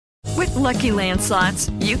Lucky Land Slots,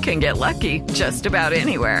 you can get lucky just about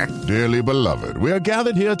anywhere. Dearly beloved, we are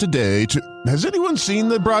gathered here today to... Has anyone seen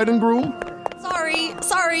the bride and groom?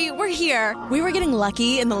 Sorry, we're here. We were getting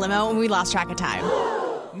lucky in the limo and we lost track of time.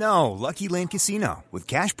 No, Lucky Land Casino, with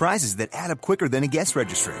cash prizes that add up quicker than a guest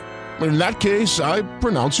registry. In that case, I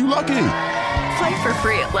pronounce you lucky. Play for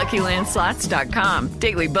free at LuckyLandSlots.com.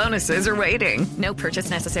 Daily bonuses are waiting. No purchase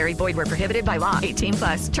necessary. Void where prohibited by law.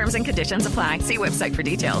 18+. Terms and conditions apply. See website for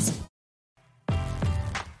details.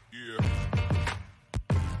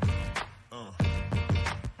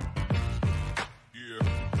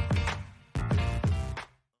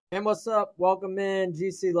 And what's up? Welcome in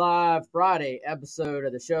GC Live Friday episode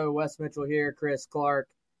of the show. Wes Mitchell here, Chris Clark,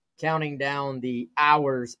 counting down the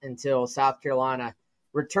hours until South Carolina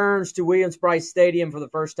returns to Williams-Brice Stadium for the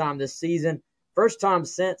first time this season. First time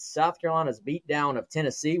since South Carolina's beatdown of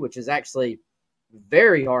Tennessee, which is actually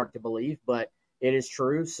very hard to believe, but it is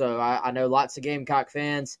true. So I know lots of Gamecock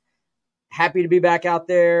fans happy to be back out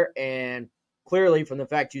there, and clearly from the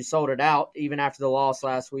fact you sold it out, even after the loss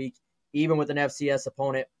last week, even with an FCS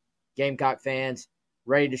opponent, Gamecock fans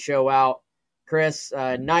ready to show out. Chris,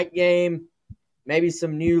 night game, maybe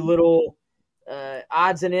some new little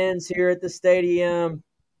odds and ends here at the stadium,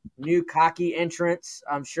 new cocky entrance.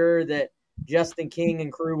 I'm sure that Justin King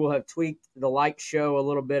and crew will have tweaked the light show a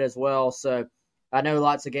little bit as well. So I know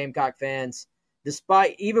lots of Gamecock fans,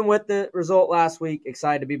 even with the result last week,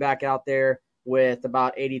 excited to be back out there with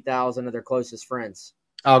about 80,000 of their closest friends.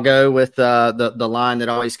 I'll go with the line that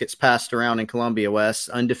always gets passed around in Columbia, West.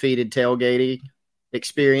 Undefeated tailgating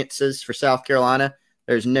experiences for South Carolina.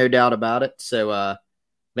 There's no doubt about it. So,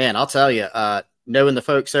 man, I'll tell you, knowing the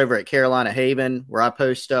folks over at Carolina Haven, where I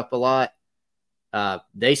post up a lot,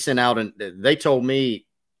 they sent out and they told me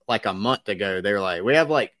like a month ago, they were like, we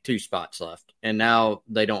have like 2 spots left, and now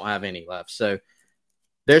they don't have any left. So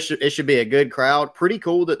it should be a good crowd. Pretty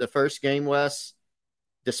cool that the first game, Wes,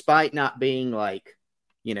 despite not being like,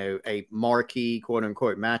 a marquee quote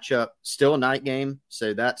unquote matchup, still a night game.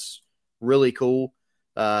 So that's really cool.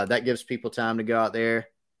 That gives people time to go out there,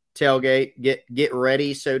 tailgate, get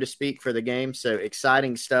ready, so to speak, for the game. So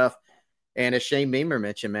exciting stuff. And as Shane Beamer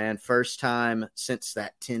mentioned, man, first time since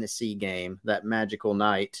that Tennessee game, that magical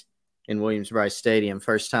night in Williams-Brice Stadium,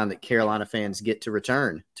 first time that Carolina fans get to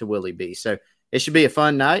return to Willie B. So it should be a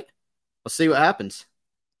fun night. We'll see what happens.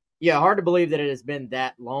 Yeah, hard to believe that it has been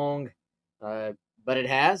that long, but it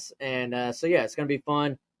has. And so, yeah, it's going to be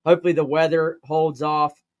fun. Hopefully the weather holds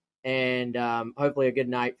off, and hopefully a good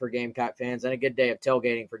night for Gamecock fans and a good day of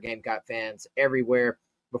tailgating for Gamecock fans everywhere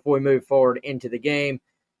before we move forward into the game.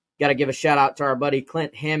 Got to give a shout-out to our buddy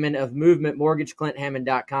Clint Hammond of Movement Mortgage,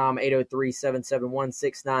 clinthammond.com,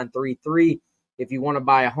 803-771-6933. If you want to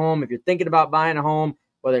buy a home, if you're thinking about buying a home,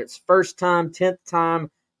 whether it's first time, 10th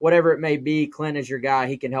time, whatever it may be, Clint is your guy.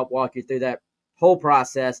 He can help walk you through that whole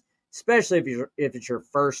process, especially if it's your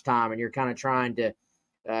first time and you're kind of trying to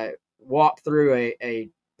walk through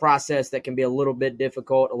a process that can be a little bit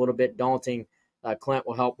difficult, a little bit daunting. Clint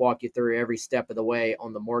will help walk you through every step of the way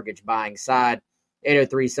on the mortgage buying side.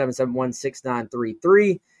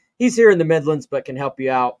 803-771-6933. He's here in the Midlands, but can help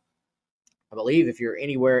you out, I believe, if you're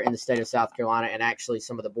anywhere in the state of South Carolina and actually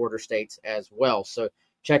some of the border states as well. So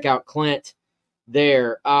check out Clint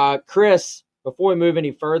there. Chris, before we move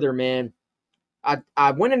any further, man,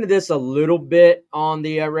 I went into this a little bit on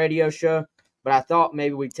the radio show, but I thought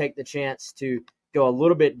maybe we'd take the chance to go a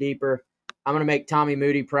little bit deeper. I'm going to make Tommy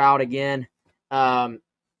Moody proud again.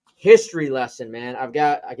 History lesson, man. I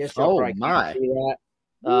guess y'all probably can't see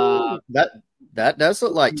that. That does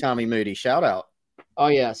look like Tommy Moody. Shout out. Oh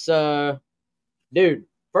yeah. So, dude,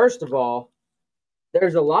 first of all,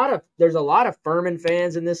 there's a lot of Furman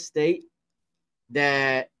fans in this state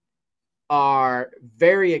that are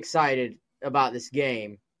very excited about this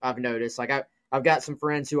game. I've noticed. Like I've got some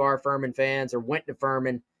friends who are Furman fans or went to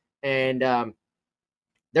Furman, and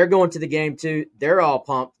they're going to the game too. They're all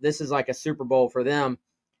pumped. This is like a Super Bowl for them.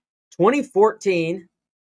 2014,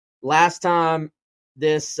 last time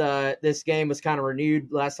this game was kind of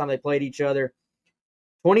renewed, last time they played each other.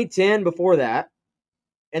 2010 before that.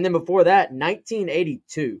 And then before that,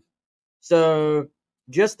 1982. So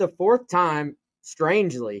just the fourth time,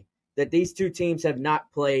 strangely, that these two teams have not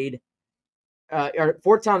played, or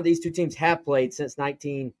fourth time these two teams have played since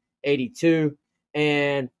 1982.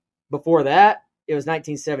 And before that, it was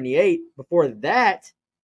 1978. Before that,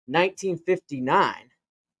 1959.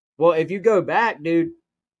 Well, if you go back, dude,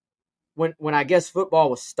 when I guess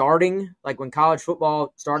football was starting, like when college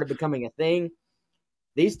football started becoming a thing,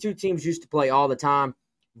 these two teams used to play all the time.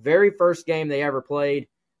 Very first game they ever played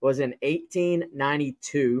was in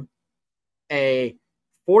 1892, a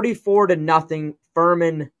 44-0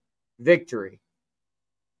 Furman victory.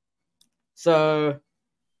 So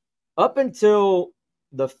up until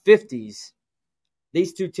the 50s,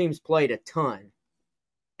 these two teams played a ton.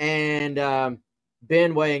 And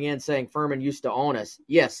Ben weighing in saying Furman used to own us.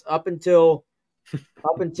 Yes, up until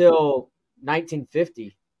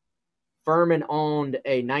 1950, Furman owned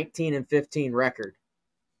a 19-15 record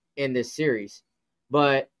in this series.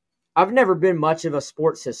 But I've never been much of a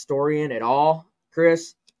sports historian at all,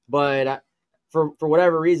 Chris. But for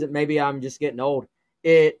whatever reason, maybe I'm just getting old.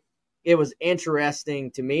 It was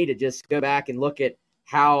interesting to me to just go back and look at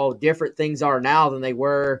how different things are now than they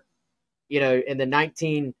were, in the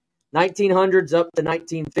 1900s up to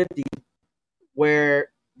 1950, where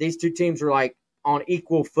these two teams were like on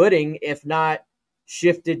equal footing, if not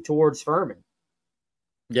shifted towards Furman.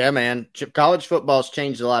 Yeah, man. College football's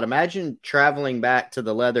changed a lot. Imagine traveling back to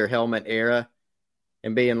the leather helmet era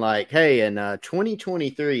and being like, hey, in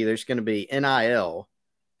 2023, there's going to be NIL,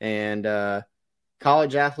 and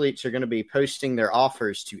college athletes are going to be posting their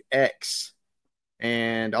offers to X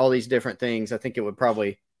and all these different things. I think it would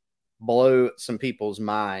probably blow some people's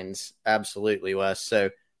minds. Absolutely, Wes. So,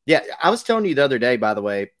 yeah, I was telling you the other day, by the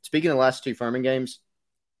way, speaking of the last two Furman games,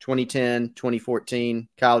 2010, 2014,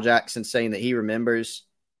 Kyle Jackson saying that he remembers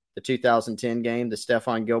the 2010 game, the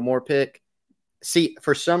Stephon Gilmore pick. See,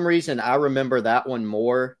 for some reason, I remember that one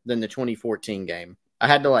more than the 2014 game. I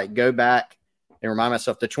had to go back and remind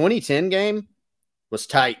myself the 2010 game was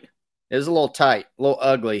tight. It was a little tight, a little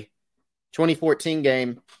ugly. 2014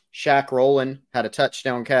 game, Shaq Rowland had a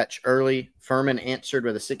touchdown catch early. Furman answered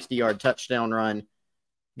with a 60-yard touchdown run.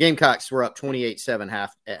 Gamecocks were up 28-7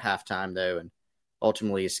 at halftime, though, and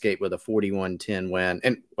ultimately escaped with a 41-10 win.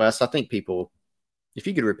 And, Wes, I think people, if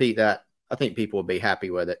you could repeat that, I think people would be happy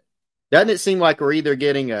with it. Doesn't it seem like we're either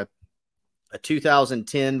getting a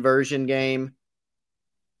 2010 version game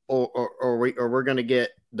or we're going to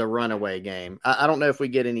get the runaway game? I don't know if we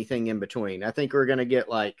get anything in between. I think we're going to get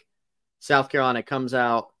South Carolina comes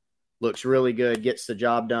out, looks really good, gets the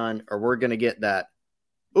job done, or we're going to get that.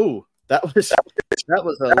 Ooh, that was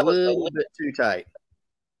a little bit too tight.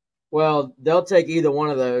 Well, they'll take either one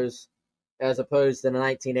of those as opposed to the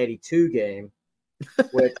 1982 game,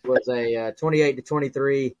 which was a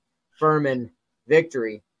 28-23 Furman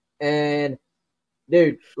victory. And,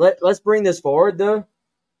 dude, let's bring this forward, though.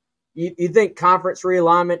 You think conference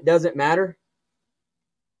realignment doesn't matter?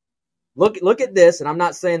 Look at this, and I'm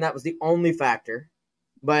not saying that was the only factor,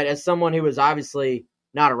 but as someone who was obviously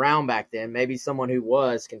not around back then, maybe someone who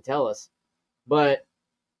was can tell us. But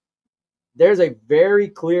there's a very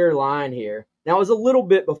clear line here. Now, it was a little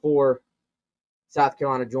bit before South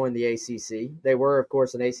Carolina joined the ACC. They were, of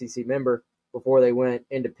course, an ACC member before they went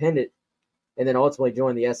independent and then ultimately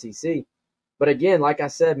joined the SEC. But again, like I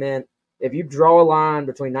said, man, if you draw a line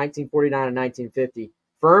between 1949 and 1950,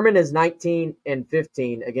 Furman is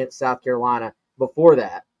 19-15 against South Carolina before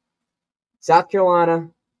that. South Carolina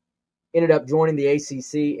ended up joining the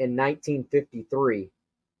ACC in 1953.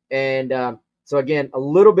 And so, again, a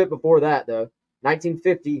little bit before that, though,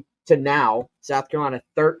 1950 to now, South Carolina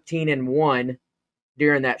 13-1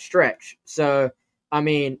 during that stretch. So, I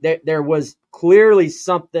mean, there was clearly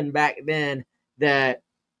something back then that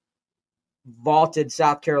vaulted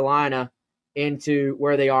South Carolina into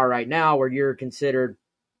where they are right now, where you're considered,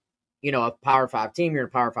 a Power 5 team, you're in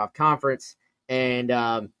a Power 5 conference,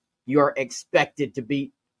 and you are expected to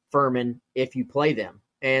beat Furman if you play them.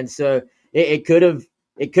 And so it could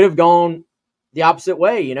have gone the opposite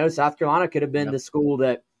way. South Carolina could have been the school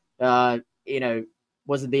that,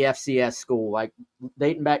 wasn't the FCS school.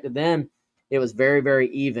 Dating back to them, it was very, very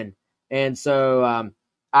even. And so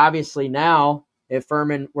obviously now, if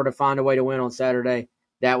Furman were to find a way to win on Saturday,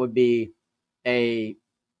 that would be a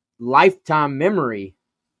lifetime memory,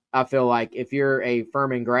 I feel like, if you're a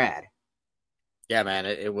Furman grad. Yeah, man,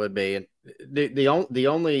 it would be. The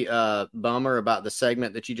only bummer about the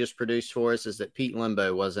segment that you just produced for us is that Pete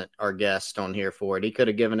Limbo wasn't our guest on here for it. He could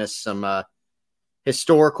have given us some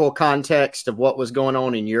historical context of what was going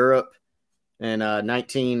on in Europe in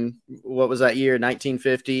what was that year,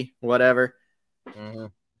 1950, whatever. Mm-hmm.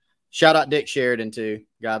 Shout out Dick Sheridan, too.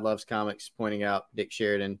 God Loves Comics, pointing out Dick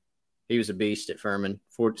Sheridan. He was a beast at Furman,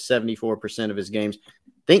 74% of his games.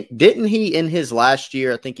 Didn't he, in his last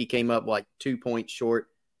year, I think he came up 2 points short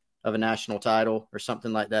of a national title or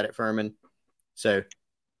something like that at Furman. So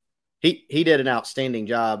he did an outstanding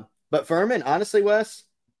job. But Furman, honestly, Wes,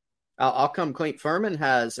 I'll come clean. Furman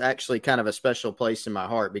has actually kind of a special place in my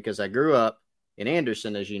heart because I grew up in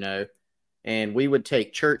Anderson, as you know, and we would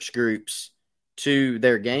take church groups to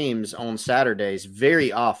their games on Saturdays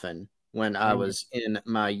very often when I was in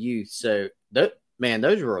my youth. So, man,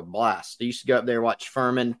 those were a blast. I used to go up there, watch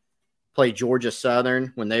Furman play Georgia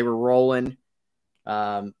Southern when they were rolling.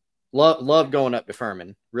 Love going up to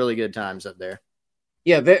Furman. Really good times up there.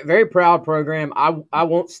 Yeah, very, very proud program. I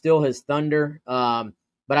won't steal his thunder,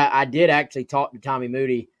 but I did actually talk to Tommy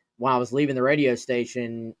Moody when I was leaving the radio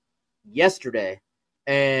station yesterday,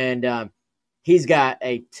 and he's got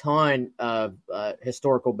a ton of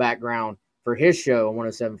historical background for his show on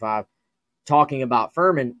 107.5, talking about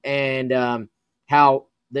Furman and how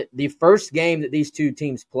the first game that these two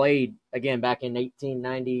teams played, again, back in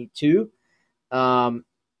 1892,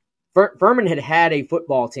 Furman had a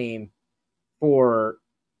football team for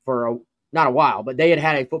not a while, but they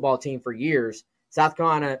had a football team for years. South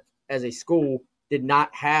Carolina, as a school, did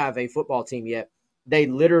not have a football team yet. They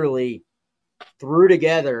literally threw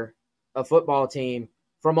together a football team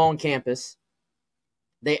from on campus.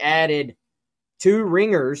 They added 2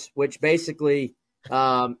 ringers, which basically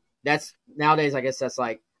that's nowadays, I guess that's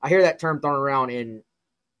like, I hear that term thrown around in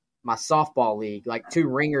my softball league, like 2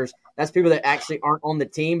 ringers. That's people that actually aren't on the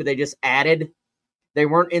team, but they just added. They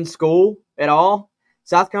weren't in school at all.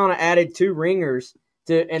 South Carolina added 2 ringers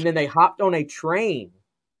and then they hopped on a train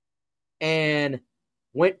and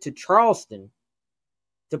went to Charleston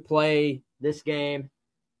to play this game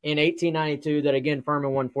in 1892 that, again,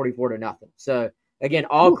 Furman won 44-0. So, again,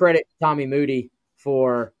 all credit to Tommy Moody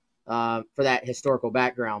for that historical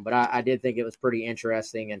background. But I did think it was pretty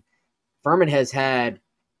interesting. And Furman has had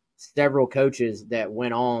several coaches that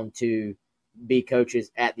went on to be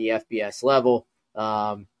coaches at the FBS level.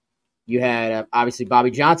 You had, obviously,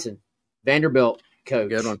 Bobby Johnson, Vanderbilt coach.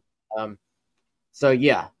 Good one. So,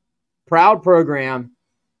 yeah, proud program.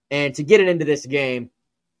 And to get it into this game,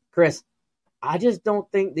 Chris, I just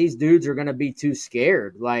don't think these dudes are going to be too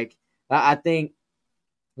scared. Like, I think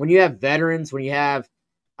when you have veterans, when you have,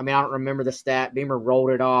 I don't remember the stat, Beamer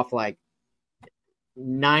rolled it off, like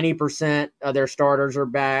 90% of their starters are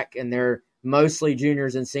back, and they're mostly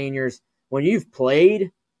juniors and seniors. When you've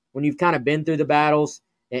played, when you've kind of been through the battles,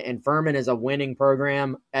 and Furman is a winning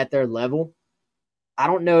program at their level, I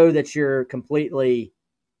don't know that you're completely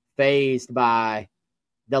fazed by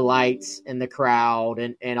the lights and the crowd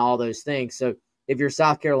and all those things. So if you're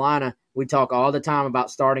South Carolina, we talk all the time about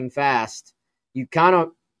starting fast. You kind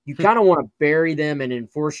of want to bury them and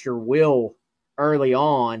enforce your will early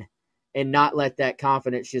on and not let that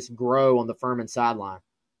confidence just grow on the Furman sideline.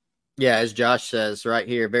 Yeah, as Josh says right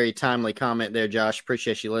here, very timely comment there, Josh.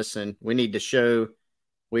 Appreciate you listening. We need to show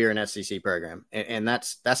we are an SEC program. And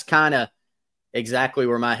that's kind of exactly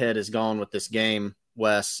where my head has gone with this game,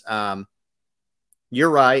 Wes. You're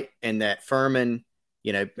right in that Furman,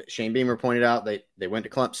 Shane Beamer pointed out they went to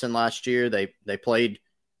Clemson last year. They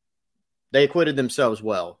acquitted themselves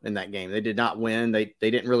well in that game. They did not win. They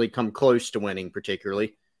didn't really come close to winning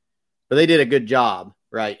particularly, but they did a good job,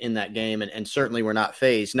 right, in that game, and certainly were not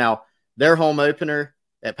fazed. Now, their home opener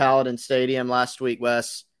at Paladin Stadium last week,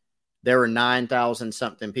 Wes, there were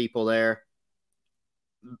 9,000-something people there.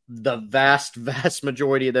 The vast, vast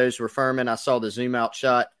majority of those were Furman. I saw the zoom-out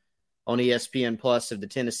shot on ESPN Plus of the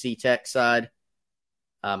Tennessee Tech side.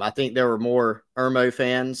 I think there were more Irmo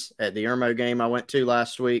fans at the Irmo game I went to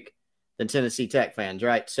last week than Tennessee Tech fans,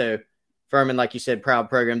 right? So Furman, like you said, proud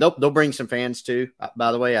program. They'll bring some fans too,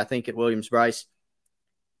 by the way, I think at Williams-Brice.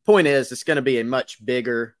 Point is, it's going to be a much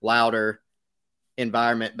bigger, louder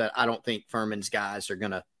environment, but I don't think Furman's guys are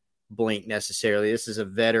going to blink necessarily. This is a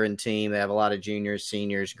veteran team. They have a lot of juniors,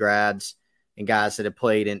 seniors, grads, and guys that have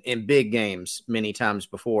played in big games many times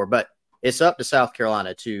before. But it's up to South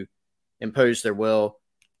Carolina to impose their will.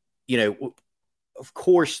 Of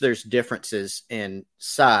course, there's differences in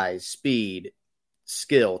size, speed,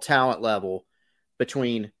 skill, talent level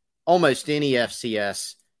between almost any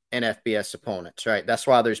FCS and FBS opponents, right? That's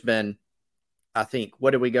why there's been, I think,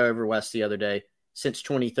 what did we go over, West, the other day? Since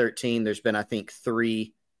 2013, there's been, I think,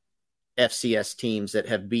 3 FCS teams that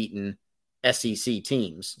have beaten SEC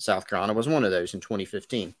teams. South Carolina was one of those in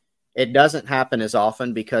 2015. It doesn't happen as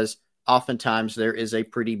often because oftentimes there is a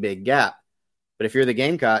pretty big gap. But if you're the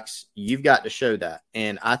Gamecocks, you've got to show that.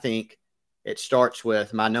 And I think it starts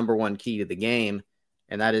with my number one key to the game,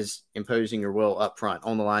 and that is imposing your will up front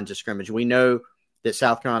on the lines of scrimmage. We know that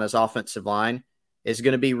South Carolina's offensive line is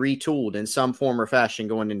going to be retooled in some form or fashion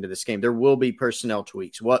going into this game. There will be personnel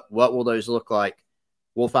tweaks. What will those look like?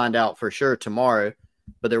 We'll find out for sure tomorrow,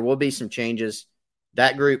 but there will be some changes.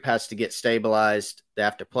 That group has to get stabilized. They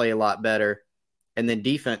have to play a lot better. And then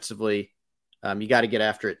defensively, you got to get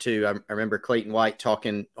after it too. I remember Clayton White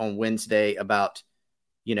talking on Wednesday about,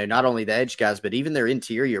 not only the edge guys, but even their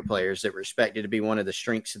interior players that were expected to be one of the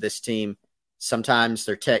strengths of this team. Sometimes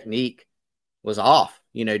their technique was off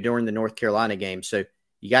during the North Carolina game. So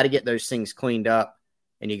you got to get those things cleaned up,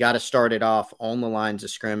 and you got to start it off on the lines of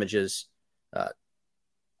scrimmages.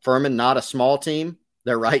 Furman, not a small team.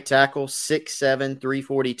 Their right tackle, 6'7",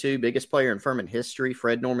 342, biggest player in Furman history,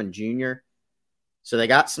 Fred Norman Jr. So they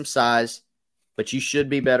got some size, but you should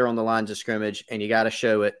be better on the lines of scrimmage, and you got to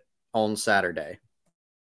show it on Saturday.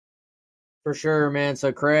 For sure, man.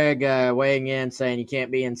 So Craig weighing in saying you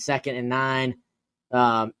can't be in 2nd and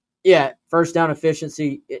 9. First down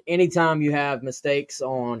efficiency. Anytime you have mistakes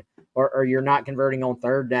on or you're not converting on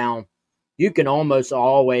 3rd down, you can almost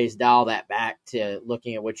always dial that back to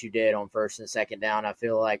looking at what you did on 1st and 2nd down. I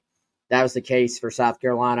feel like that was the case for South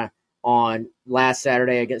Carolina on last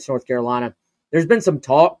Saturday against North Carolina. There's been some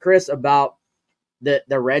talk, Chris, about the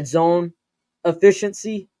red zone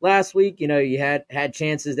efficiency last week. You had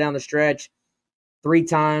chances down the stretch 3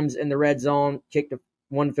 times in the red zone, kicked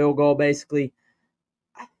 1 field goal basically.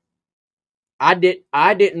 I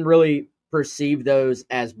didn't really perceive those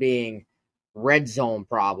as being red zone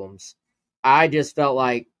problems. I just felt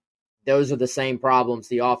like those are the same problems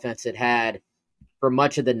the offense had for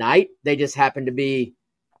much of the night. They just happened to be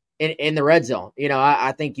in the red zone.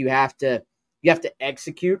 I think you have to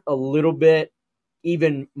execute a little bit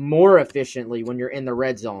even more efficiently when you're in the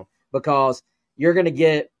red zone, because you're going to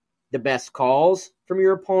get the best calls from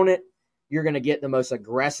your opponent. You're going to get the most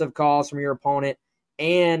aggressive calls from your opponent,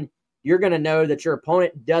 and you're going to know that your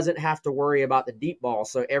opponent doesn't have to worry about the deep ball.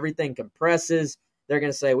 So everything compresses. They're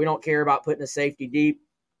going to say, we don't care about putting a safety deep.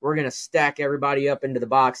 We're going to stack everybody up into the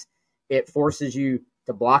box. It forces you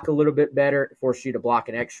to block a little bit better. It forces you to block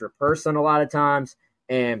an extra person a lot of times.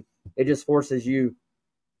 And it just forces you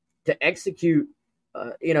to execute,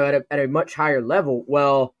 at a much higher level.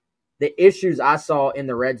 Well, the issues I saw in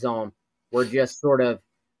the red zone were just sort of,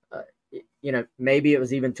 maybe it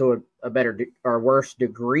was even to a better or worse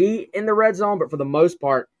degree in the red zone. But for the most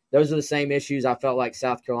part, those are the same issues I felt like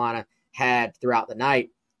South Carolina had throughout the night.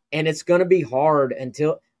 And it's going to be hard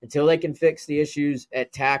until they can fix the issues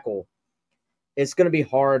at tackle. It's going to be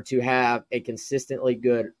hard to have a consistently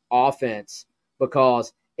good offense,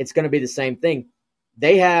 because it's going to be the same thing.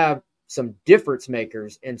 They have some difference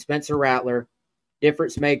makers in Spencer Rattler,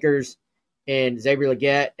 difference makers in Xavier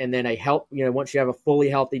Legette, and then once you have a fully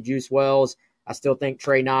healthy Juice Wells, I still think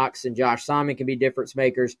Trey Knox and Josh Simon can be difference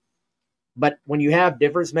makers. But when you have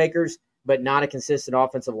difference makers but not a consistent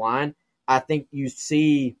offensive line, I think you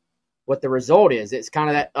see what the result is. It's kind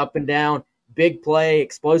of that up and down, big play,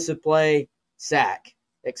 sack.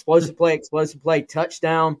 Explosive play,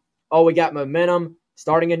 touchdown. Oh, we got momentum,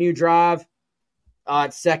 starting a new drive.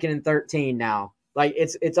 It's 2nd and 13 now. Like,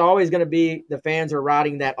 it's always going to be, the fans are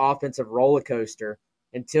riding that offensive roller coaster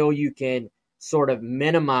until you can sort of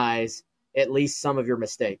minimize at least some of your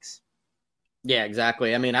mistakes. Yeah,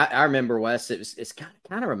 exactly. I mean, I remember, Wes, it's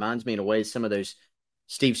kind of reminds me in a way some of those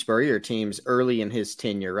Steve Spurrier teams early in his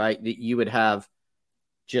tenure, right? That you would have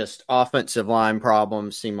just offensive line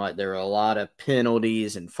problems. Seemed like there were a lot of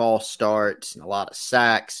penalties and false starts and a lot of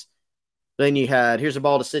sacks. Then you had, here's a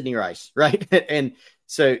ball to Sidney Rice, right? And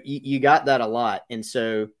so you got that a lot. And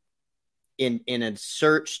so in a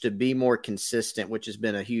search to be more consistent, which has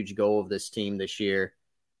been a huge goal of this team this year,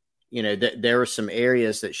 there were some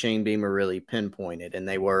areas that Shane Beamer really pinpointed, and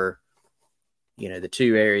they were, the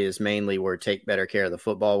 2 areas mainly were take better care of the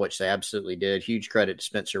football, which they absolutely did. Huge credit to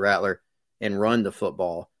Spencer Rattler, and run the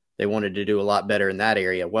football. They wanted to do a lot better in that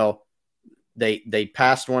area. Well, they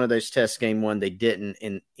passed one of those tests game 1. They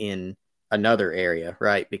didn't in another area,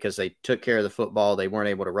 right? Because they took care of the football. They weren't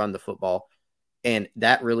able to run the football. And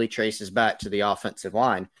that really traces back to the offensive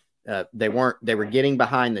line. They were getting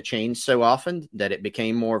behind the chains so often that it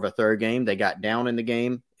became more of a third game. They got down in the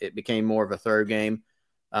game. It became more of a third game.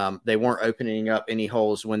 They weren't opening up any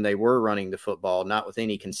holes when they were running the football, not with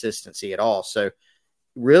any consistency at all. So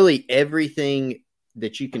really everything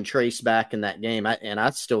that you can trace back in that game. I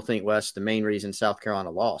still think, Wes, the main reason South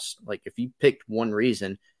Carolina lost, like if you picked one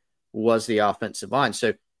reason, was the offensive line.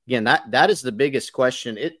 So again, that is the biggest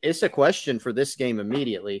question. It's a question for this game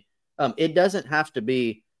immediately. It doesn't have to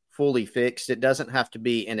be fully fixed. It doesn't have to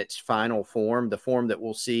be in its final form, the form that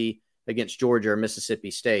we'll see against Georgia or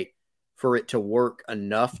Mississippi State, for it to work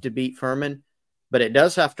enough to beat Furman. But it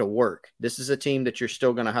does have to work. This is a team that you're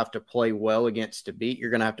still going to have to play well against to beat. You're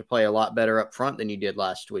going to have to play a lot better up front than you did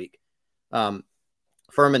last week.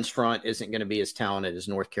 Furman's front isn't going to be as talented as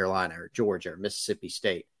North Carolina or Georgia or Mississippi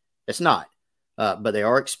State. It's not. But they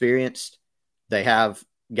are experienced. They have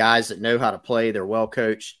guys that know how to play. They're well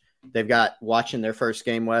coached. They've got, watching their first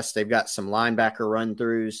game, West, they've got some linebacker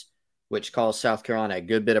run-throughs, which caused South Carolina a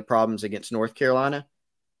good bit of problems against North Carolina.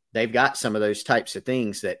 they've got some of those types of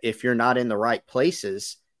things that if you're not in the right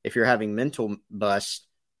places, if you're having mental bust,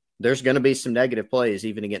 there's going to be some negative plays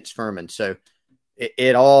even against Furman. So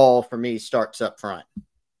it all, for me, starts up front.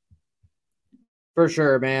 For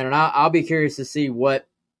sure, man. And I'll be curious to see what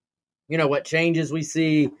changes we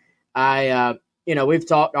see. We've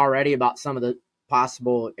talked already about some of the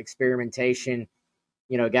possible experimentation,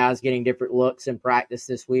 guys getting different looks in practice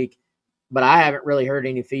this week. But I haven't really heard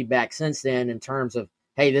any feedback since then in terms of,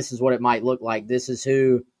 hey, this is what it might look like. This is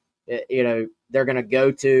who, they're going to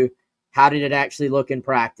go to. How did it actually look in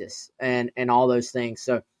practice and all those things?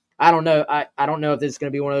 So I don't know. I don't know if this is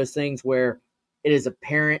going to be one of those things where it is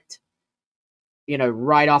apparent,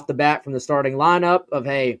 right off the bat from the starting lineup of,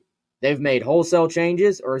 hey, they've made wholesale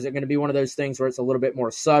changes, or is it going to be one of those things where it's a little bit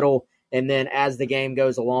more subtle, and then as the game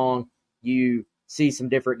goes along, you see some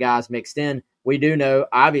different guys mixed in? We do know,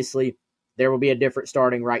 obviously, there will be a different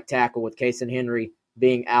starting right tackle with Case and Henry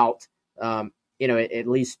being out, at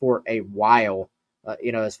least for a while,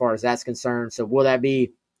 as far as that's concerned. So will that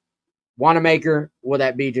be Wanamaker? Will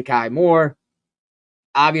that be Ja'Kai Moore?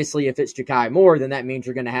 Obviously, if it's Ja'Kai Moore, then that means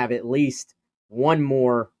you're going to have at least one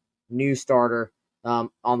more new starter on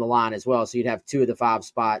the line as well. So you'd have 2 of the 5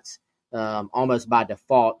 spots almost by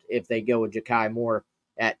default if they go with Ja'Kai Moore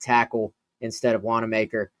at tackle instead of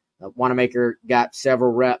Wanamaker. Wanamaker got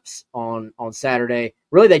several reps on Saturday.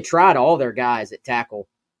 Really, they tried all their guys at tackle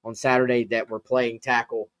on Saturday that were playing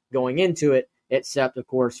tackle going into it, except, of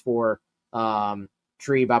course, for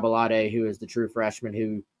Tree Babalade, who is the true freshman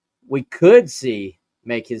who we could see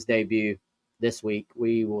make his debut this week.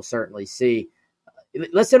 We will certainly see.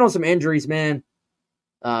 Let's hit on some injuries, man.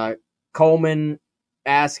 Coleman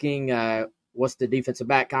asking, what's the defensive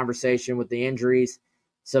back conversation with the injuries?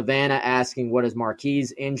 Savannah asking, what is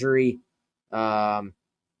Marquis' injury? Justin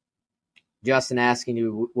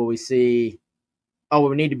asking, will we see? Oh,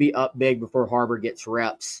 we need to be up big before Harbor gets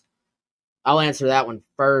reps. I'll answer that one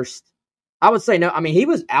first. I would say no. I mean, he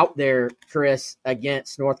was out there, Chris,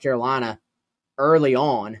 against North Carolina early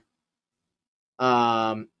on.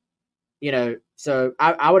 So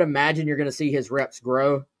I would imagine you're going to see his reps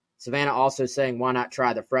grow. Savannah also saying, why not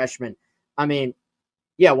try the freshman? I mean,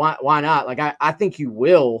 yeah, why not? Like, I think you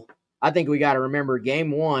will. I think we got to remember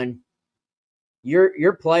game 1,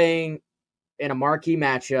 you're playing in a marquee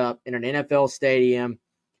matchup in an NFL stadium,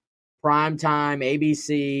 primetime,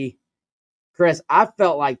 ABC. Chris, I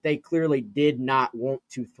felt like they clearly did not want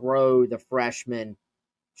to throw the freshman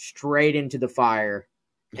straight into the fire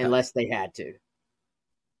unless they had to.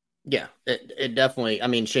 Yeah, it definitely. I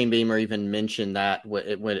mean, Shane Beamer even mentioned that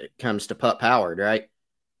when it comes to Pup Howard, right?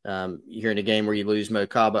 You're in a game where you lose Mo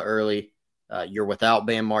Kaba early. You're without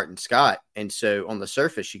Bam Martin Scott. And so on the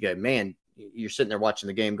surface, you go, man, you're sitting there watching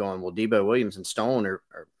the game going, well, Debo Williams and Stone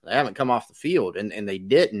they haven't come off the field, and they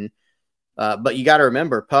didn't. But you got to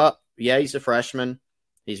remember, Pup, yeah, he's a freshman.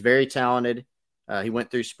 He's very talented. He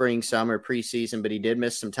went through spring, summer, preseason, but he did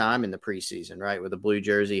miss some time in the preseason, right? With a blue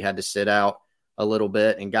jersey, he had to sit out a little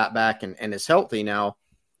bit and got back and is healthy now.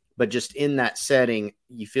 But just in that setting,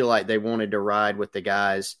 you feel like they wanted to ride with the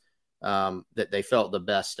guys that they felt the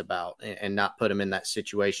best about and not put them in that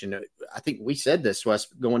situation. I think we said this, Wes,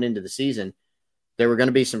 going into the season. There were going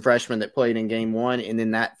to be some freshmen that played in game 1, and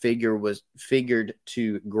then that figure was figured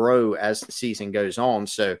to grow as the season goes on.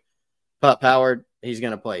 So Pup Howard, he's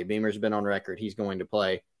going to play. Beamer's been on record. He's going to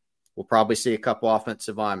play. We'll probably see a couple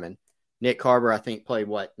offensive linemen. Nick Harbor, I think, played,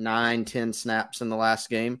 9-10 snaps in the last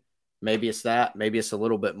game. Maybe it's that. Maybe it's a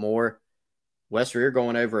little bit more. Wes, we were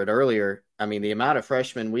going over it earlier. I mean, the amount of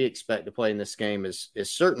freshmen we expect to play in this game is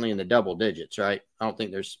certainly in the double digits, right? I don't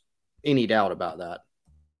think there's any doubt about that.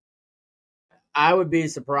 I would be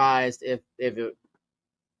surprised if it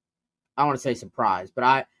 – I want to say surprised,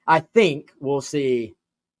 but I think we'll see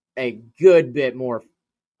a good bit more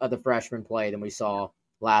of the freshman play than we saw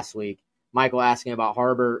last week. Michael asking about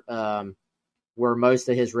Harbor, were most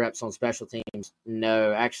of his reps on special teams?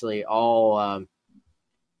 No, actually, all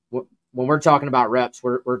when we're talking about reps,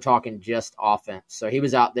 we're talking just offense. So he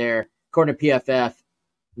was out there, according to PFF,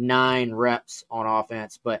 9 reps on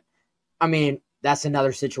offense. But, I mean, that's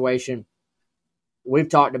another situation. We've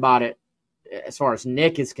talked about it as far as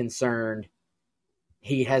Nick is concerned.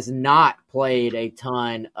 He has not played a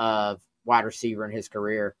ton of wide receiver in his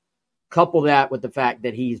career. Couple that with the fact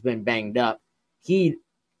that he's been banged up. He,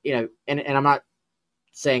 and I'm not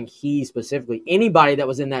saying he specifically, anybody that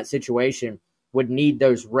was in that situation would need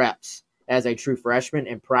those reps as a true freshman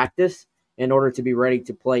in practice in order to be ready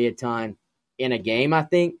to play a ton in a game. I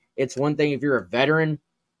think it's one thing if you're a veteran.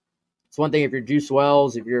 It's one thing if you're Juice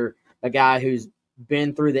Wells, if you're a guy who's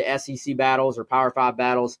been through the SEC battles or Power 5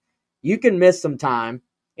 battles, you can miss some time.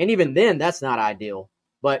 And even then, that's not ideal.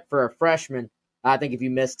 But for a freshman, I think if you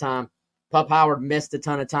miss time, Pup Howard missed a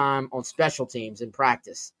ton of time on special teams in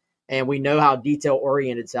practice. And we know how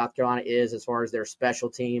detail-oriented South Carolina is as far as their special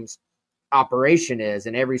teams operation is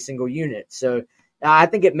in every single unit. So I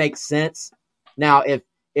think it makes sense. Now,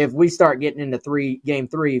 if we start getting into game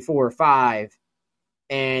 3, 4, or 5,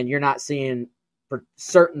 and you're not seeing for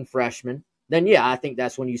certain freshmen, then yeah, I think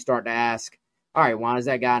that's when you start to ask, all right, why is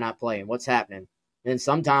that guy not playing? What's happening? And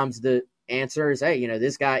sometimes the answer is, hey,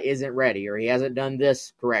 this guy isn't ready, or he hasn't done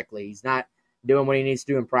this correctly. He's not doing what he needs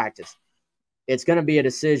to do in practice. It's going to be a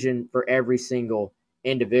decision for every single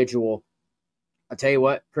individual. I'll tell you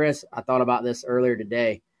what, Chris, I thought about this earlier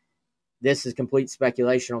today. This is complete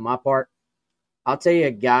speculation on my part. I'll tell you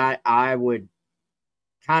a guy I would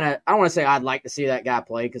I don't want to say I'd like to see that guy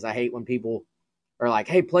play, because I hate when people are like,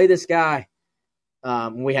 hey, play this guy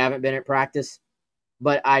when we haven't been at practice.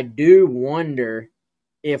 But I do wonder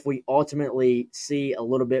if we ultimately see a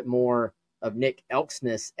little bit more of Nick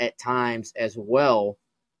Elksness at times as well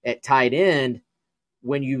at tight end,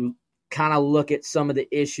 when you kind of look at some of the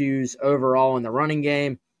issues overall in the running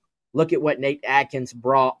game. Look at what Nate Atkins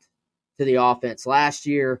brought to the offense last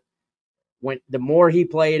year. When the more he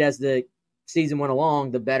played as the season went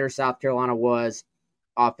along, the better South Carolina was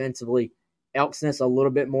offensively. Elksness, a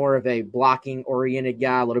little bit more of a blocking-oriented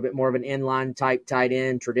guy, a little bit more of an inline type tight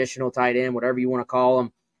end, traditional tight end, whatever you want to call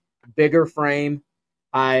him. Bigger frame.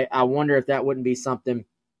 I wonder if that wouldn't be something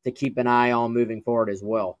to keep an eye on moving forward as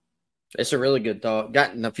well. It's a really good thought.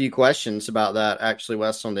 Gotten a few questions about that, actually,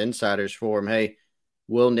 Wes, on the Insiders Forum. Hey,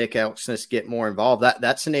 will Nick Elksness get more involved?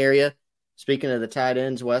 That's an area. Speaking of the tight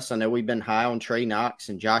ends, Wes, I know we've been high on Trey Knox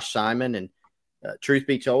and Josh Simon, and truth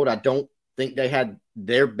be told, I don't think they had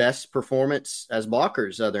their best performance as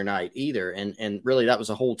blockers the other night either. And really, that was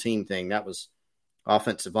a whole team thing. That was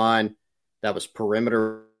offensive line. That was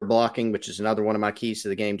perimeter blocking, which is another one of my keys to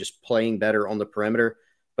the game, just playing better on the perimeter,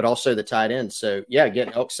 but also the tight end. So, yeah,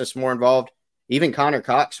 getting Elksness more involved. Even Connor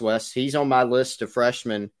Cox, Wes, he's on my list of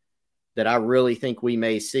freshmen that I really think we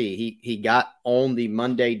may see. He got on the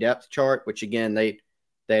Monday depth chart, which, again, they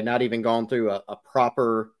had not even gone through a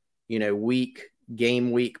proper,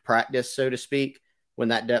 game week practice, so to speak, when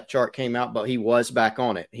that depth chart came out, but he was back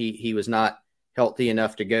on it. He was not healthy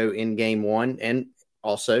enough to go in game 1, and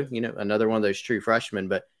also, another one of those true freshmen,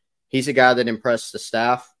 but he's a guy that impressed the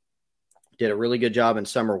staff, did a really good job in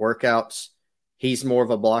summer workouts. He's more of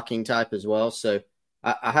a blocking type as well. So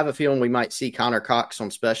I have a feeling we might see Connor Cox on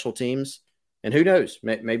special teams, and who knows,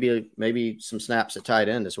 maybe some snaps at tight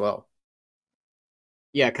end as well.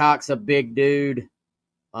 Yeah, Cox, a big dude,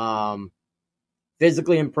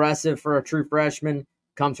 physically impressive for a true freshman,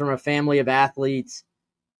 comes from a family of athletes.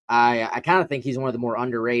 I kind of think he's one of the more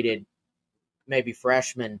underrated, maybe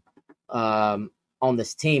freshmen on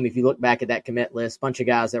this team. If you look back at that commit list, bunch of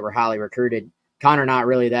guys that were highly recruited. Connor not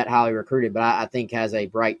really that highly recruited, but I think has a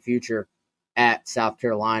bright future at South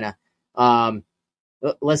Carolina.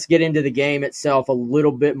 Let's get into the game itself a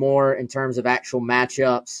little bit more in terms of actual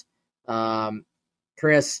matchups.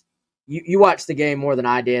 Chris, you watched the game more than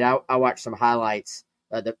I did. I watched some highlights,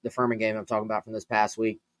 the Furman game I'm talking about from this past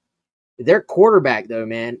week. Their quarterback, though,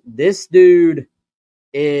 man, this dude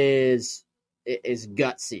is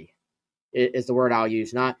gutsy, is the word I'll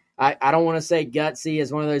use. I don't want to say gutsy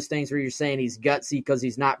as one of those things where you're saying he's gutsy because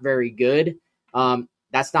he's not very good.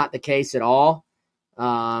 That's not the case at all.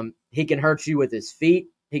 He can hurt you with his feet.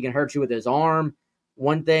 He can hurt you with his arm.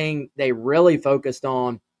 One thing they really focused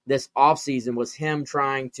on this offseason was him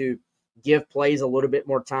trying to give plays a little bit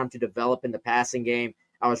more time to develop in the passing game.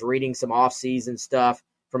 I was reading some offseason stuff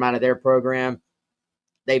from out of their program.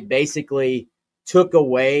 They basically took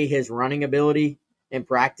away his running ability in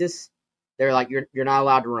practice. They're like, you're not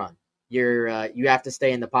allowed to run. You have to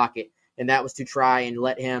stay in the pocket. And that was to try and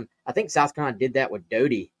let him. I think South Carolina did that with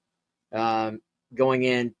Doty going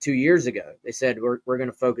in 2 years ago. They said we're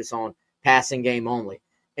going to focus on passing game only.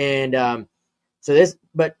 And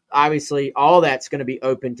but obviously all that's going to be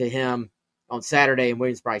open to him on Saturday in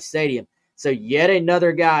Williams-Brice Stadium. So yet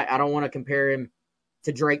another guy, I don't want to compare him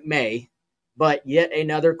to Drake May, but yet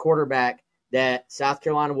another quarterback that South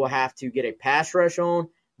Carolina will have to get a pass rush on,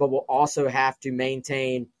 but will also have to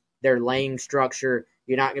maintain their lane structure.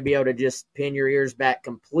 You're not going to be able to just pin your ears back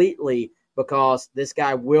completely because this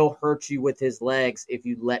guy will hurt you with his legs if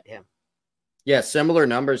you let him. Yeah, similar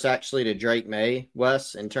numbers actually to Drake May,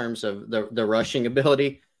 Wes, in terms of the rushing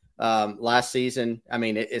ability. Last season, I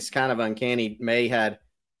mean, it's kind of uncanny. May had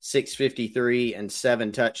 653 and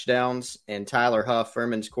 7 touchdowns, and Tyler Huff,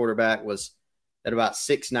 Furman's quarterback, was at about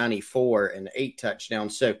 694 and 8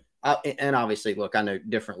 touchdowns. So, and obviously, look, I know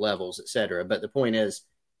different levels, et cetera, but the point is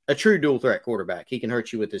a true dual threat quarterback. He can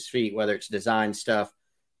hurt you with his feet, whether it's design stuff,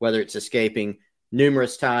 whether it's escaping.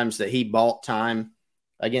 Numerous times that he bought time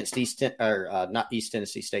against not East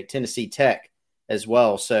Tennessee State, Tennessee Tech as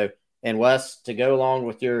well. So, and Wes, to go along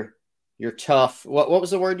with your tough, what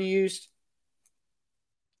was the word you used?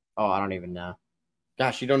 Oh, I don't even know.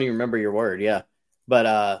 Gosh, you don't even remember your word. Yeah.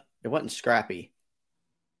 But it wasn't scrappy.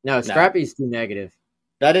 No, scrappy's too negative.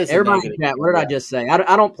 That is everybody in chat. What did I just say?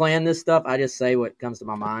 I don't plan this stuff. I just say what comes to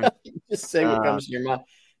my mind. Just say what comes to your mind.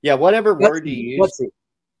 Yeah, whatever word you use.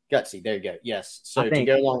 Gutsy. There you go. Yes. So to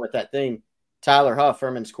go along with that theme, Tyler Huff,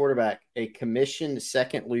 Furman's quarterback, a commissioned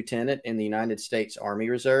second lieutenant in the United States Army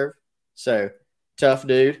Reserve. So tough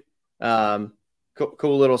dude.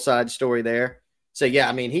 Cool little side story there. So yeah,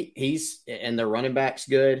 I mean he's and their running back's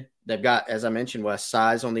good. They've got, as I mentioned, Wes,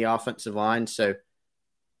 size on the offensive line. So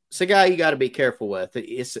it's a guy you got to be careful with.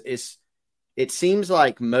 It seems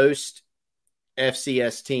like most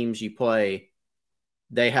FCS teams you play,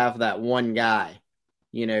 they have that one guy,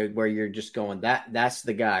 where you're just going, that's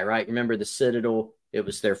the guy, right? Remember the Citadel? It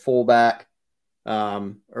was their fullback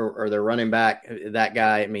or their running back, that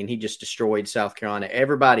guy. I mean, he just destroyed South Carolina.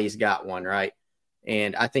 Everybody's got one, right?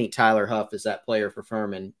 And I think Tyler Huff is that player for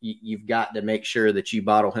Furman. You've got to make sure that you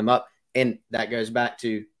bottle him up. And that goes back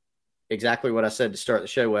to exactly what I said to start the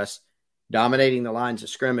show, Wes. Dominating the lines of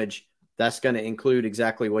scrimmage, that's going to include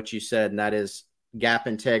exactly what you said, and that is gap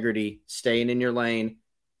integrity, staying in your lane,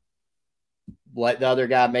 let the other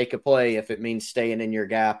guy make a play if it means staying in your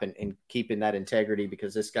gap and keeping that integrity,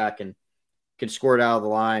 because this guy can squirt out of the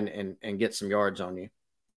line and get some yards on you.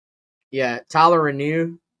 Yeah, Tyler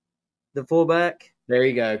Renew, the fullback. There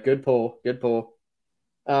you go. Good pull. That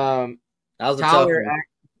was a Tyler, tough one.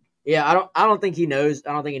 Yeah, I don't think he knows.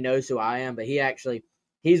 I don't think he knows who I am, but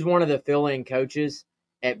he's one of the fill-in coaches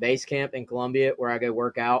at base camp in Columbia where I go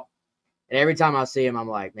work out. And every time I see him, I'm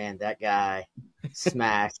like, man, that guy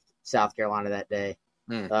smashed South Carolina that day.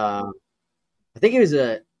 I think he was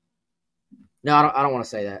no, I don't want to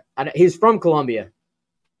say that. He's from Columbia.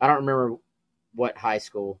 I don't remember what high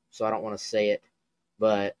school, so I don't want to say it.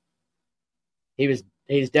 But he's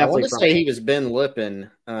definitely. I want to say he was Ben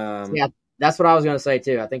Lippen. Yeah. That's what I was going to say,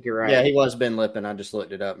 too. I think you're right. Yeah, he was Ben Lippen. I just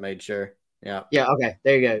looked it up, made sure. Yeah. Yeah, okay.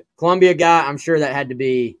 There you go. Columbia guy, I'm sure that had to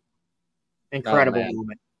be incredible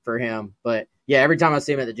moment for him. But, yeah, every time I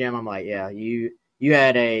see him at the gym, I'm like, yeah, you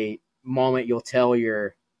had a moment you'll tell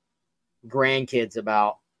your grandkids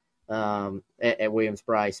about at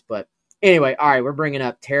Williams-Brice. But, anyway, all right, we're bringing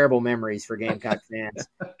up terrible memories for Gamecock fans.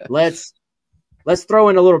 Let's throw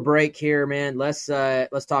in a little break here, man. Let's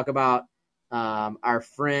talk about our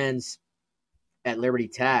friends at Liberty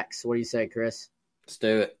Tax. What do you say, Chris? Let's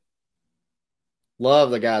do it. Love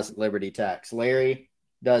the guys at Liberty Tax. Larry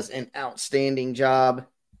does an outstanding job.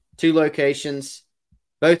 2 locations,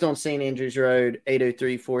 both on St. Andrews Road,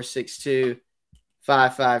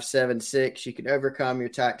 803-462-5576. You can overcome your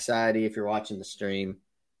taxiety if you're watching the stream.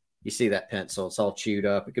 You see that pencil. It's all chewed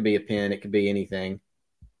up. It could be a pen. It could be anything.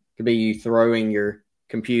 It could be you throwing your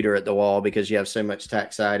computer at the wall because you have so much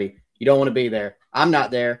taxiety. You don't want to be there. I'm not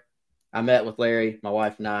there. I met with Larry, my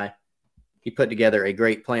wife and I. He put together a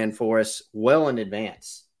great plan for us well in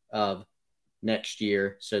advance of next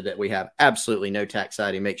year so that we have absolutely no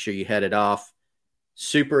taxiety. Make sure you head it off.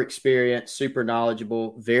 Super experienced, super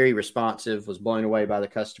knowledgeable, very responsive, was blown away by the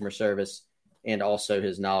customer service and also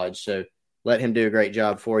his knowledge. So let him do a great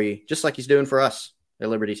job for you, just like he's doing for us at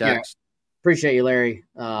Liberty Tax. Yeah. Appreciate you, Larry.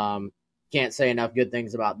 Can't say enough good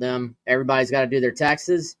things about them. Everybody's got to do their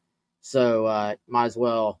taxes. So might as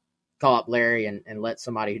well call up Larry and let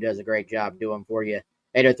somebody who does a great job do them for you.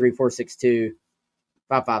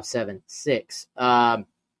 803-462-5576.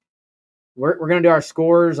 We're going to do our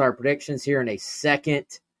scores, our predictions here in a second.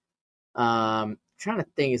 Trying to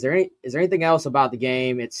think, is there anything else about the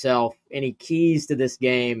game itself? Any keys to this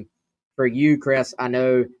game for you, Chris? I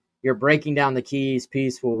know you're breaking down the keys.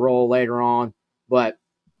 Piece will roll later on, but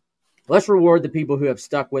let's reward the people who have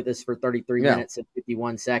stuck with us for 33 minutes and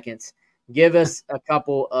 51 seconds. Give us a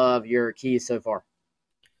couple of your keys so far.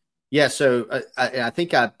 Yeah, so I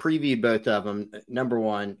think I previewed both of them. Number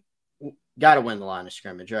one, got to win the line of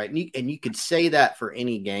scrimmage, right? And you could say that for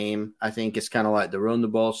any game. I think it's kind of like the run the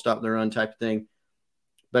ball, stop the run type of thing.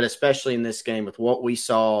 But especially in this game with what we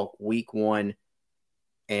saw week 1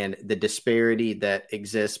 and the disparity that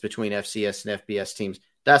exists between FCS and FBS teams,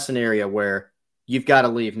 that's an area where you've got to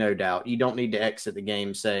leave no doubt. You don't need to exit the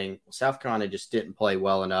game saying, well, South Carolina just didn't play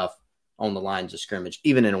well enough on the lines of scrimmage,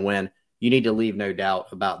 even in a win. You need to leave no doubt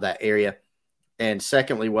about that area. And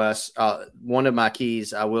secondly, Wes, one of my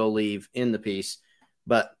keys I will leave in the piece,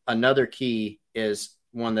 but another key is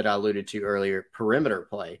one that I alluded to earlier, perimeter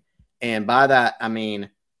play. And by that, I mean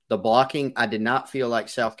the blocking. I did not feel like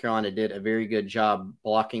South Carolina did a very good job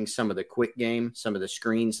blocking some of the quick game, some of the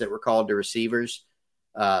screens that were called to receivers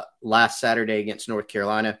last Saturday against North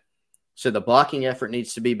Carolina. So the blocking effort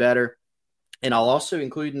needs to be better. And I'll also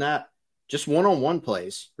include in that just one-on-one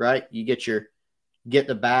plays, right? You get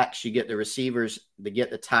the backs, you get the receivers,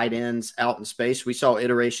 get the tight ends out in space. We saw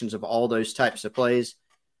iterations of all those types of plays.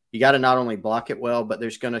 You got to not only block it well, but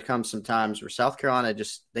there's going to come some times where South Carolina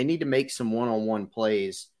they need to make some one-on-one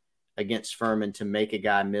plays against Furman to make a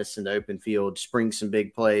guy miss in the open field, spring some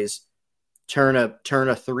big plays, turn a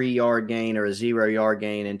 3-yard gain or a 0-yard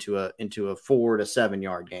gain into a 4 to 7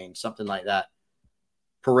 yard gain, something like that.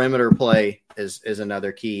 Perimeter play is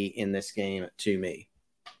another key in this game to me.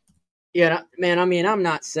 Yeah, man, I mean, I'm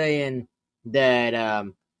not saying that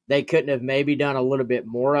they couldn't have maybe done a little bit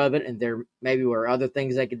more of it, and there maybe were other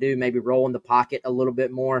things they could do, maybe roll in the pocket a little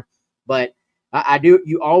bit more. But I do.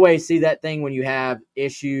 You always see that thing when you have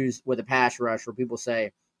issues with a pass rush where people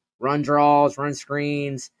say run draws, run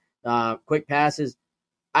screens, quick passes.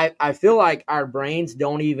 I feel like our brains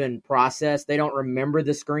don't even process. They don't remember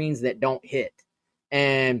the screens that don't hit.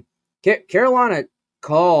 And Carolina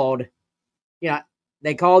called,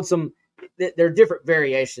 they called some. There are different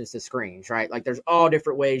variations to screens, right? Like there's all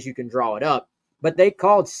different ways you can draw it up. But they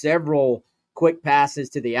called several quick passes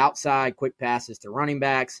to the outside, quick passes to running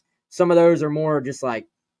backs. Some of those are more just like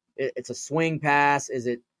it's a swing pass.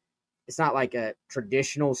 It's not like a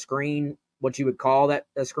traditional screen, what you would call that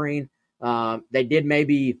a screen. They did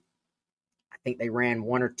maybe, I think they ran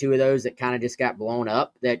one or two of those that kind of just got blown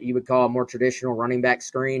up that you would call a more traditional running back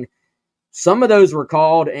screen. Some of those were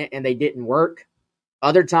called and they didn't work.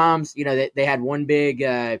 Other times, they had one big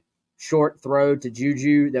short throw to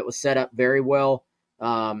Juju that was set up very well.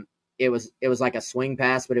 It was like a swing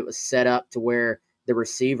pass, but it was set up to where the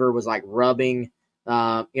receiver was like rubbing,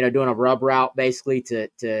 doing a rub route basically to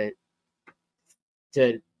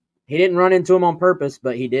he didn't run into him on purpose,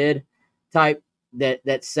 but he did type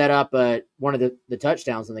that set up one of the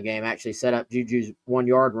touchdowns in the game, actually set up Juju's 1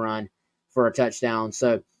 yard run for a touchdown.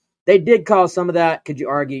 So they did call some of that. Could you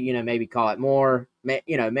argue, maybe call it more,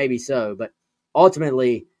 maybe so. But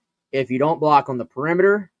ultimately, if you don't block on the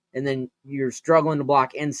perimeter and then you're struggling to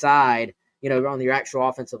block inside, on your actual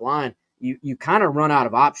offensive line, you kind of run out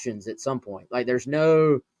of options at some point. Like there's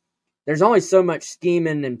only so much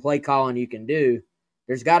scheming and play calling you can do.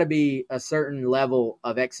 There's got to be a certain level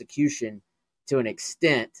of execution to an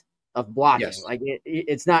extent of blocking. Yes. Like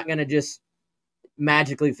it's not going to just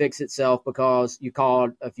magically fix itself because you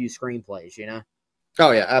called a few screenplays,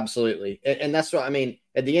 Oh yeah, absolutely. And that's what I mean.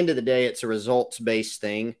 At the end of the day, it's a results-based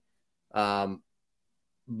thing.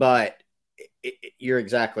 But you're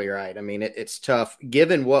exactly right. I mean, it's tough.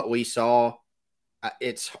 Given what we saw,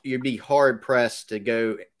 you'd be hard-pressed to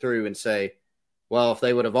go through and say, well, if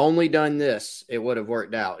they would have only done this, it would have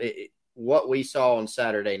worked out. What we saw on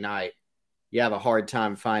Saturday night, you have a hard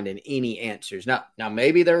time finding any answers. Now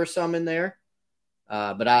maybe there were some in there,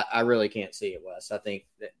 but I really can't see it, Wes. I think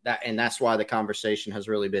and that's why the conversation has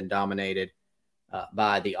really been dominated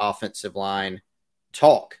by the offensive line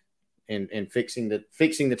talk and fixing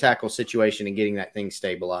the tackle situation and getting that thing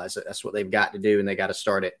stabilized. That's what they've got to do, and they got to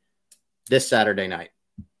start it this Saturday night.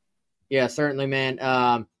 Yeah, certainly,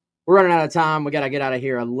 man. We're running out of time. We got to get out of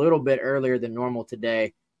here a little bit earlier than normal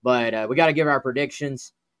today, but we got to give our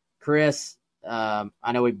predictions. Chris, I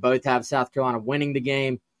know we both have South Carolina winning the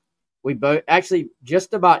game. We both actually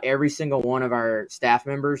just about every single one of our staff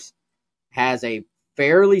members has a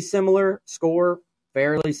fairly similar score,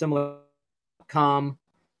 fairly similar outcome.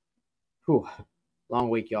 Whew,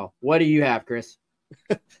 long week, y'all. What do you have, Chris?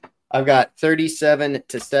 I've got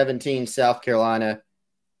 37-17 South Carolina.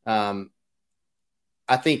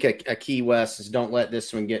 I think a key, West, is don't let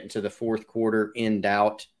this one get into the fourth quarter in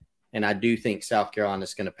doubt. And I do think South Carolina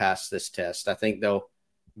is going to pass this test. I think they'll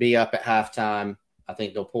be up at halftime. I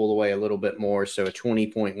think they'll pull away a little bit more. So a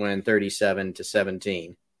 20-point win,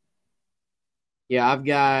 37-17. Yeah, I've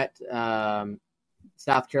got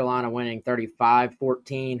South Carolina winning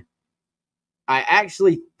 35-14. I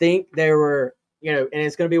actually think they were, and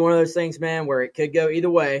it's going to be one of those things, man, where it could go either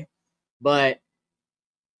way. But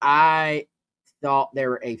I thought there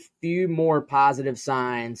were a few more positive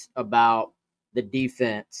signs about the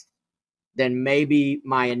defense than maybe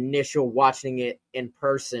my initial watching it in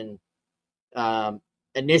person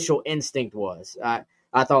initial instinct was. I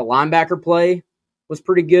thought linebacker play was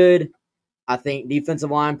pretty good. I think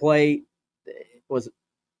defensive line play was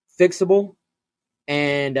fixable.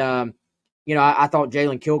 And, I thought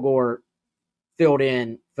Jalen Kilgore filled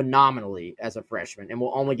in phenomenally as a freshman and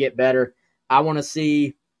will only get better. I want to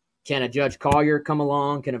see, can a Judge Collier come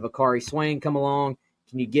along? Can a Vakari Swain come along?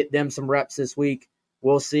 Can you get them some reps this week?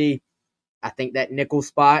 We'll see. I think that nickel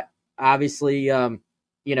spot, obviously,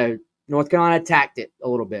 North Carolina attacked it a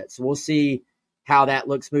little bit. So we'll see how that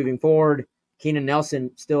looks moving forward. Keenan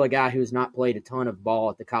Nelson, still a guy who's not played a ton of ball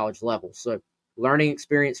at the college level. So learning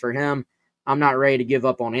experience for him. I'm not ready to give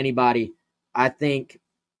up on anybody. I think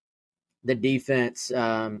the defense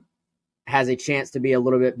has a chance to be a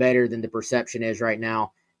little bit better than the perception is right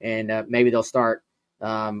now. And maybe they'll start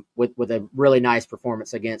with a really nice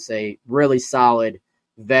performance against a really solid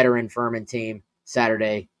veteran Furman team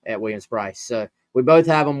Saturday at Williams-Brice. So we both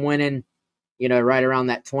have them winning, right around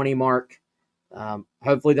that 20 mark.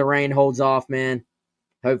 Hopefully the rain holds off, man.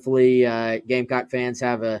 Hopefully Gamecock fans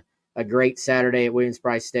have a great Saturday at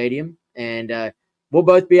Williams-Brice Stadium. And we'll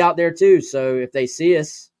both be out there too. So if they see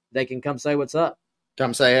us, they can come say what's up.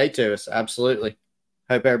 Come say hey to us. Absolutely.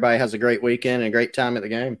 Hope everybody has a great weekend and a great time at the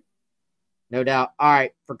game. No doubt. All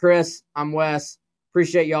right. For Chris, I'm Wes.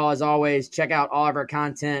 Appreciate y'all as always. Check out all of our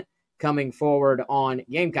content coming forward on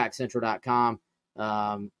GamecockCentral.com.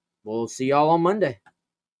 We'll see y'all on Monday.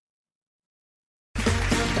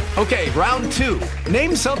 Okay, round two.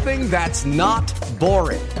 Name something that's not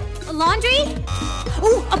boring. A laundry?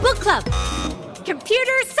 Ooh, a book club.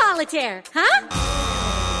 Computer solitaire, huh?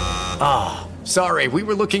 Ah, sorry, we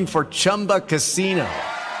were looking for Chumba Casino.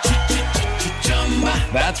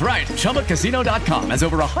 That's right, ChumbaCasino.com has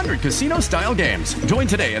over 100 casino-style games. Join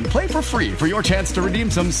today and play for free for your chance to redeem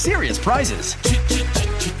some serious prizes.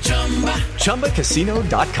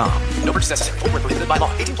 ChumbaCasino.com. No purchase necessary. Void where prohibited by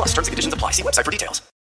law. 18+ terms and conditions apply. See website for details.